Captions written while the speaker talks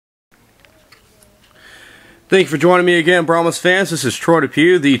Thank you for joining me again, Brahmas fans. This is Troy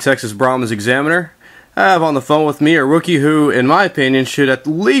Depew, the Texas Brahmas Examiner. I have on the phone with me a rookie who, in my opinion, should at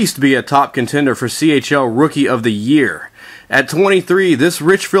least be a top contender for CHL Rookie of the Year. At 23, this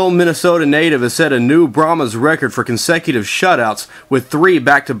Richfield, Minnesota native has set a new Brahmas record for consecutive shutouts with 3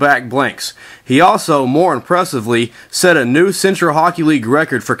 back-to-back blanks. He also, more impressively, set a new Central Hockey League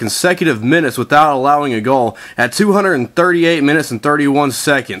record for consecutive minutes without allowing a goal at 238 minutes and 31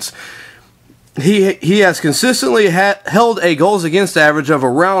 seconds. He has consistently held a goals against average of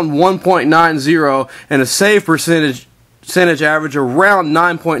around 1.90 and a save percentage average around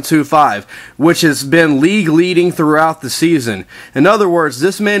 9.25, which has been league leading throughout the season. In other words,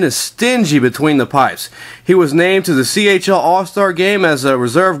 this man is stingy between the pipes. He was named to the CHL All-Star game as a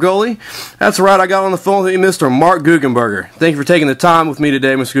reserve goalie. That's right, I got on the phone with Mr. Mark Guggenberger. Thank you for taking the time with me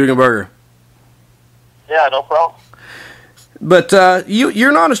today, Mr. Guggenberger. Yeah, no problem. But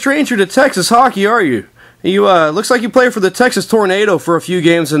you're not a stranger to Texas hockey, are you? You looks like you played for the Texas Tornado for a few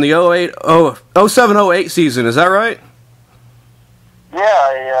games in the 07-08 season. Is that right? Yeah,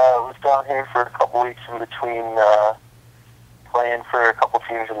 I was down here for a couple weeks in between playing for a couple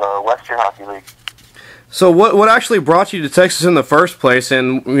teams in the Western Hockey League. So what actually brought you to Texas in the first place,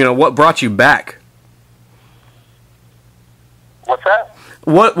 and what brought you back? What's that?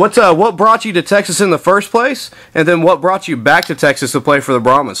 What brought you to Texas in the first place, and then what brought you back to Texas to play for the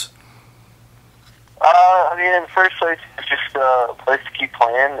Brahmas? I mean, in the first place, it was just a place to keep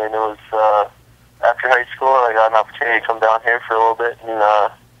playing, and it was after high school, I got an opportunity to come down here for a little bit and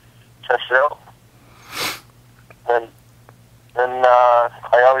test it out. And then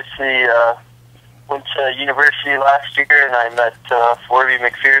I obviously went to university last year, and I met Forby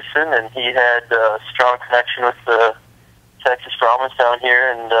McPherson, and he had a strong connection with the Texas Brahmas down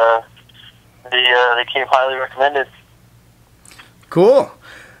here, and they came highly recommended. Cool.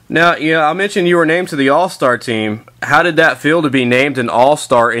 Now, I mentioned you were named to the All-Star team. How did that feel to be named an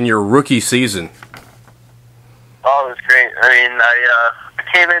All-Star in your rookie season? Oh, it was great. I mean, I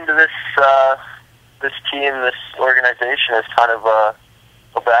came into this team, this organization, as kind of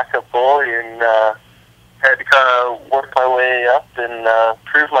a backup goalie, and had to kind of work my way up and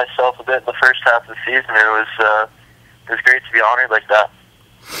prove myself a bit in the first half of the season. It was great to be honored like that.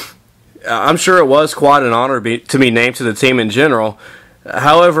 I'm sure it was quite an honor to be named to the team in general.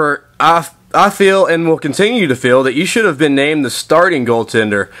 However, I feel and will continue to feel that you should have been named the starting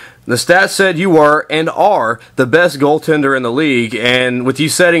goaltender. The stats said you were and are the best goaltender in the league, and with you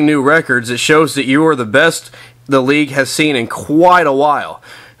setting new records, it shows that you are the best the league has seen in quite a while.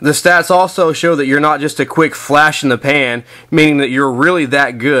 The stats also show that you're not just a quick flash in the pan, meaning that you're really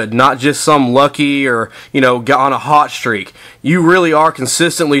that good, not just some lucky or, on a hot streak. You really are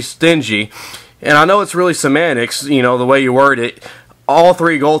consistently stingy. And I know it's really semantics, the way you word it. All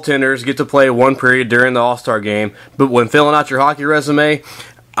 3 goaltenders get to play 1 period during the All-Star game, but when filling out your hockey resume,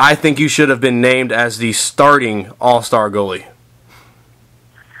 I think you should have been named as the starting All-Star goalie.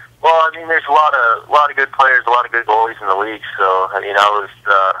 Well, I mean, there's a lot of good players, a lot of good goalies in the league. So, I mean, I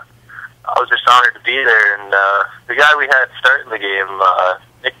was just honored to be there. And the guy we had starting the game,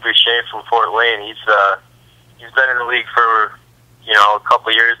 Nick Boucher from Fort Wayne, he's been in the league for a couple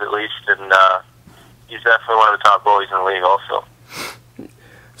of years at least, and he's definitely one of the top goalies in the league also.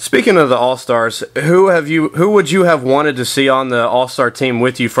 Speaking of the All-Stars, who would you have wanted to see on the All-Star team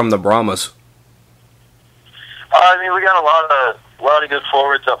with you from the Brahmas? I mean, we got a lot of good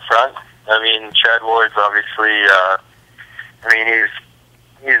forwards up front. I mean, Chad Ward's obviously.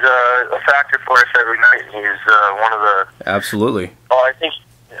 He's a factor for us every night. He's one of the. Absolutely. Oh, I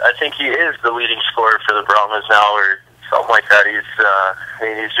think he is the leading scorer for the Brahmas now, or something like that.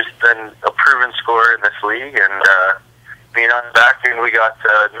 He's just been a proven scorer in this league, and on the back end, we got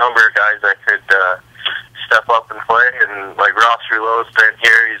a number of guys that could step up and play, and like Ross Rouleau's been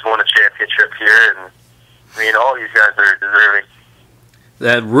here. He's won a championship here, and all these guys are deserving.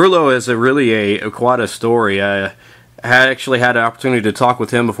 That Rouleau is quite a story. I actually had an opportunity to talk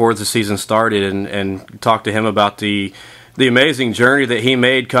with him before the season started and talk to him about the amazing journey that he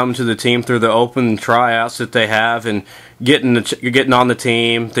made come to the team through the open tryouts that they have and getting on the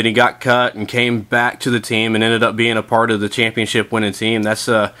team. Then he got cut and came back to the team and ended up being a part of the championship winning team.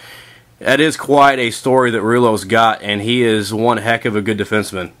 That is quite a story that Rouleau's got, and he is one heck of a good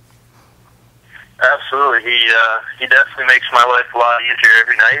defenseman. Absolutely, he definitely makes my life a lot easier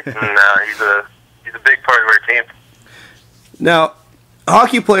every night, and he's a big part of our team. Now,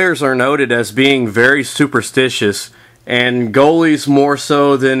 hockey players are noted as being very superstitious, and goalies more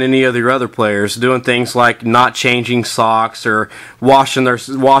so than any of the other players, doing things like not changing socks or washing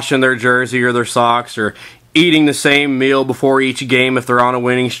their jersey or their socks, or eating the same meal before each game if they're on a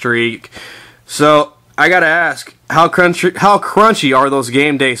winning streak. So I gotta ask, how crunchy are those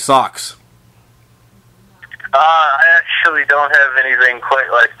game day socks? I actually don't have anything quite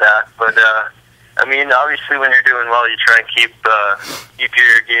like that, but I mean, obviously, when you're doing well, you try and keep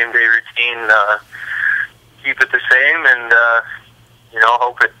your game day routine, keep it the same, and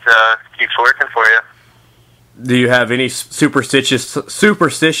hope it keeps working for you. Do you have any superstitious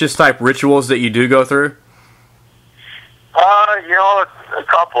type rituals that you do go through? A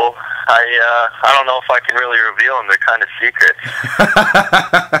couple. I don't know if I can really reveal them. They're kind of secret.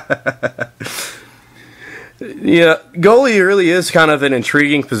 Yeah, goalie really is kind of an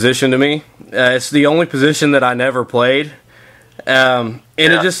intriguing position to me. It's the only position that I never played, and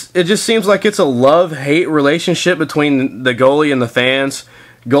it just seems like it's a love-hate relationship between the goalie and the fans.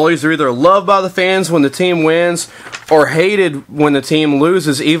 Goalies are either loved by the fans when the team wins, or hated when the team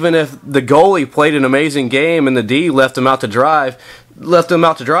loses. Even if the goalie played an amazing game and the D left him out to dry,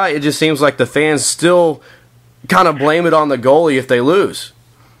 it just seems like the fans still kind of blame it on the goalie if they lose.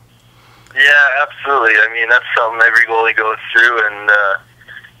 Yeah, absolutely. I mean, that's something every goalie goes through, and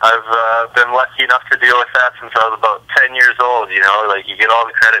I've been lucky enough to deal with that since I was about 10 years old. Like, you get all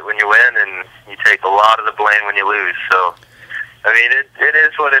the credit when you win, and you take a lot of the blame when you lose. So, I mean, it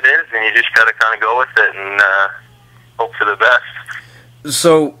is what it is, and you just got to kind of go with it and hope for the best.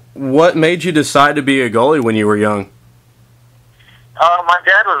 So, what made you decide to be a goalie when you were young? My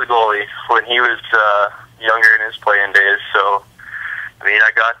dad was a goalie when he was younger in his playing days, so I mean,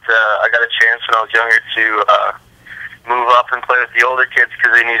 I got a chance when I was younger to move up and play with the older kids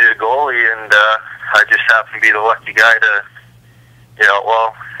because they needed a goalie, and I just happened to be the lucky guy to,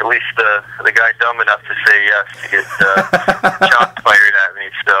 at least the guy dumb enough to say yes to get shots fired at me.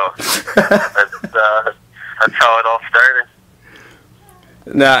 So that's how it all started.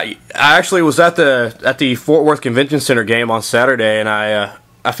 Now, I actually was at the Fort Worth Convention Center game on Saturday, and I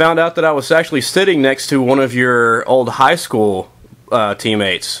found out that I was actually sitting next to one of your old high school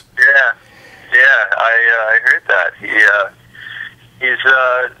teammates. Yeah, I heard that. He's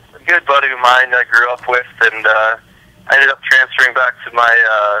a good buddy of mine I grew up with, and I ended up transferring back to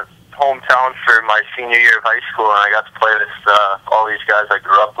my hometown for my senior year of high school, and I got to play with all these guys I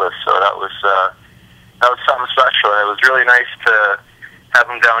grew up with. So that was something special, and it was really nice to have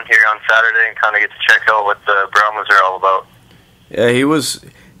him down here on Saturday and kind of get to check out what the Brahmas are all about. Yeah, he was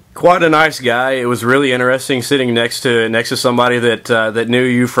quite a nice guy. It was really interesting sitting next to somebody that knew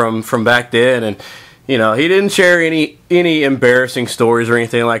you from back then, and he didn't share any embarrassing stories or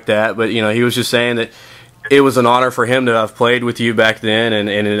anything like that. But he was just saying that it was an honor for him to have played with you back then, and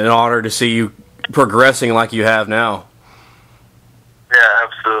an honor to see you progressing like you have now. Yeah,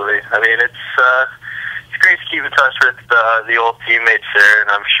 absolutely. I mean, it's great to keep in touch with the old teammates there,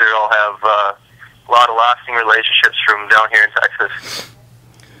 and I'm sure I'll have a lot of lasting relationships from down here in Texas.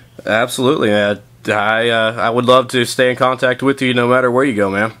 Absolutely, I would love to stay in contact with you no matter where you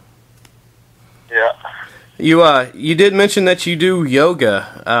go, man. Yeah. You did mention that you do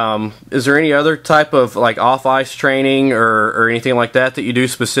yoga. Is there any other type of like off ice training or anything like that you do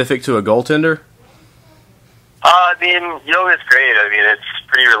specific to a goaltender? I mean, yoga's great. I mean, it's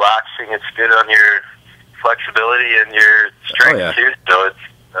pretty relaxing. It's good on your flexibility and your strength too. So it's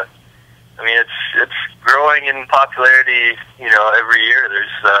growing in popularity. Every year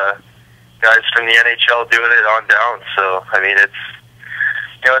there's guys from the NHL doing it on down. So I mean, it's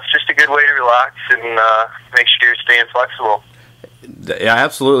just a good way to relax and make sure you're staying flexible. Yeah,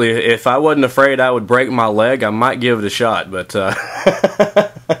 absolutely. If I wasn't afraid I would break my leg, I might give it a shot. But yeah,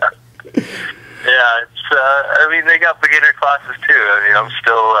 it's. I mean, they got beginner classes too. I mean,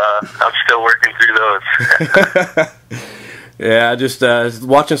 I'm still working through those. Yeah, I just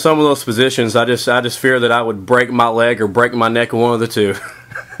watching some of those positions, I just fear that I would break my leg or break my neck, one of the two.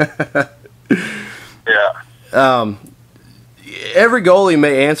 Yeah. Every goalie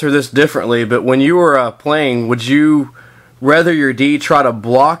may answer this differently, but when you were playing, would you rather your D try to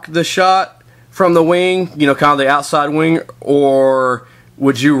block the shot from the wing, kind of the outside wing, or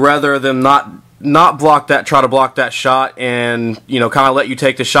would you rather them not block that, try to block that shot, and kind of let you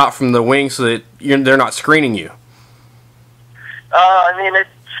take the shot from the wing so that they're not screening you? I mean,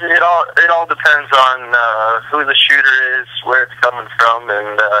 it all depends on who the shooter is, where it's coming from,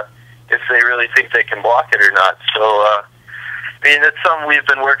 and if they really think they can block it or not. So, I mean, it's something we've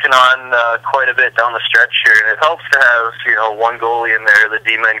been working on quite a bit down the stretch here, and it helps to have one goalie in there the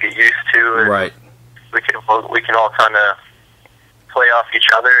D-men get used to, and right. We can all kind of play off each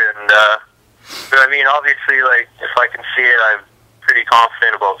other, and but I mean, obviously, like if I can see it, I'm pretty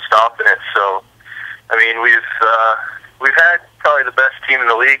confident about stopping it. So, I mean, we've had probably the best team in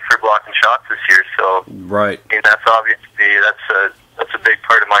the league for blocking shots this year. So, right. I mean, that's obviously that's a big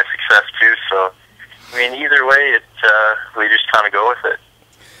part of my success too. So, I mean, either way, we just kind of go with it.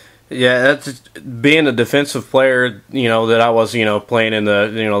 Yeah, that's being a defensive player, that I was, playing in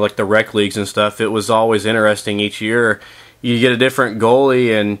the, like the rec leagues and stuff. It was always interesting each year. You get a different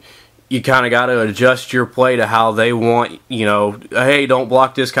goalie and you kind of got to adjust your play to how they want, hey, don't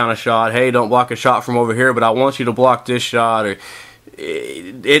block this kind of shot. Hey, don't block a shot from over here, but I want you to block this shot. Or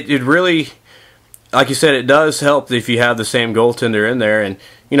it really, like you said, it does help if you have the same goaltender in there. And,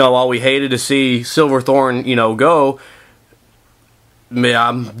 while we hated to see Silverthorne, go,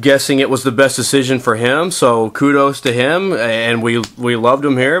 I'm guessing it was the best decision for him, so kudos to him, and we loved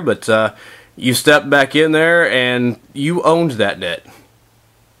him here, but you stepped back in there and you owned that net.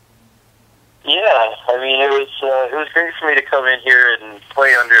 Yeah, I mean, it was great for me to come in here and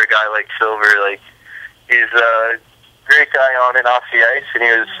play under a guy like Silver. Like, he's a great guy on and off the ice, and he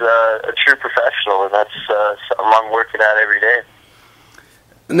was a true professional, and that's something I'm working at every day.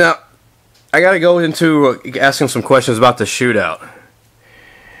 Now, I got to go into asking some questions about the shootout.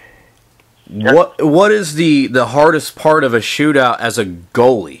 Yep. What is the hardest part of a shootout as a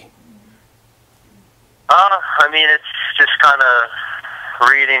goalie? I mean, it's just kind of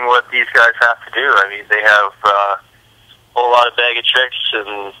reading what these guys have to do. I mean, they have a whole lot of bag of tricks,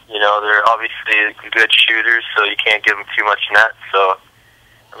 and they're obviously good shooters, so you can't give them too much net. So,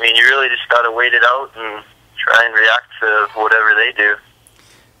 I mean, you really just got to wait it out and try and react to whatever they do.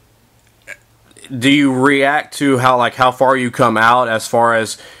 Do you react to how far you come out as far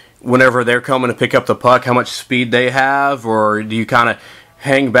as whenever they're coming to pick up the puck, how much speed they have, or do you kind of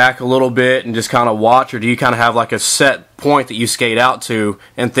hang back a little bit and just kind of watch, or do you kind of have like a set point that you skate out to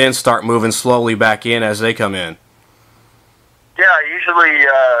and then start moving slowly back in as they come in? Yeah, I usually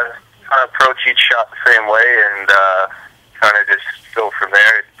kind of approach each shot the same way and kind of just go from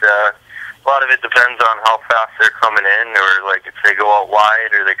there. A lot of it depends on how fast they're coming in, or like if they go out wide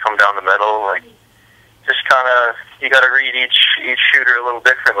or they come down the middle. Like, just kind of, you got to read each shooter a little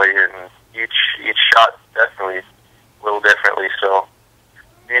differently, and each shot definitely a little differently. So,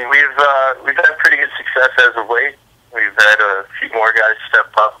 I mean, we've had pretty good success as of late. We've had a few more guys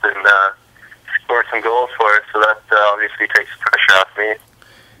step up and score some goals for us, so that obviously takes the pressure off me.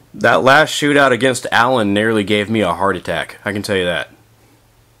 That last shootout against Allen nearly gave me a heart attack. I can tell you that.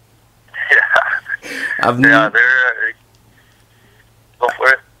 Yeah, they're go for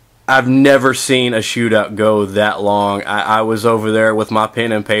it. I've never seen a shootout go that long. I was over there with my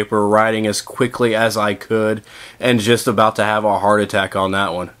pen and paper writing as quickly as I could and just about to have a heart attack on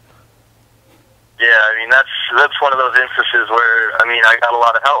that one. Yeah, I mean, that's one of those instances where, I mean, I got a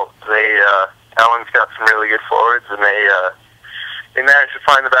lot of help. Allen's got some really good forwards, and they managed to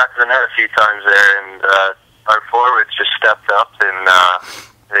find the back of the net a few times there, and our forwards just stepped up, and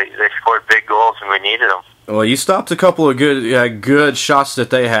they scored big goals, and we needed them. Well, you stopped a couple of good shots that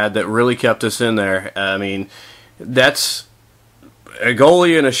they had that really kept us in there. I mean, that's a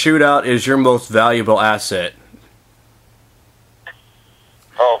goalie in a shootout is your most valuable asset.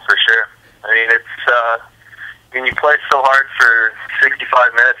 Oh, for sure. I mean, when you play so hard for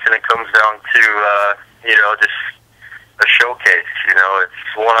 65 minutes and it comes down to just a showcase.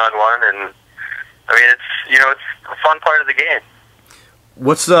 It's one-on-one, and I mean, it's a fun part of the game.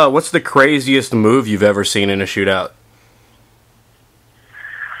 What's the craziest move you've ever seen in a shootout?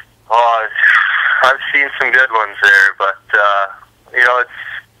 Oh, I've seen some good ones there, but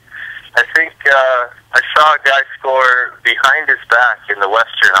I think I saw a guy score behind his back in the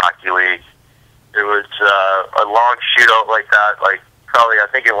Western Hockey League. It was a long shootout like that, like probably I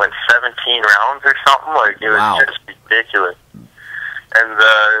think it went 17 rounds or something. Like, it was just ridiculous. And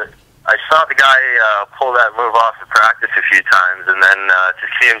I saw the guy pull that move off in practice a few times, and then to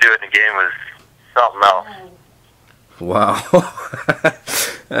see him do it in the game was something else. Wow.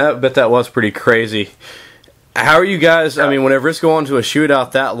 I bet that was pretty crazy. How are you guys, I mean, whenever it's going to a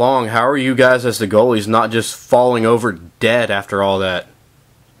shootout that long, how are you guys as the goalies not just falling over dead after all that?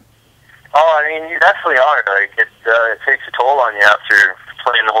 Oh, I mean, you definitely are. Like, it takes a toll on you after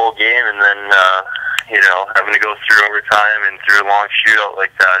playing the whole game, and then having to go through overtime and through a long shootout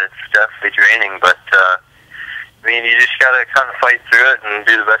like that. It's definitely draining, but I mean, you just got to kind of fight through it and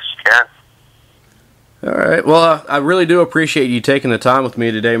do the best you can. All right. Well, I really do appreciate you taking the time with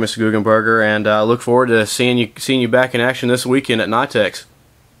me today, Mr. Guggenberger, and I look forward to seeing you back in action this weekend at NYTEX.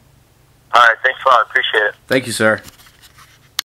 All right. Thanks a lot. I appreciate it. Thank you, sir.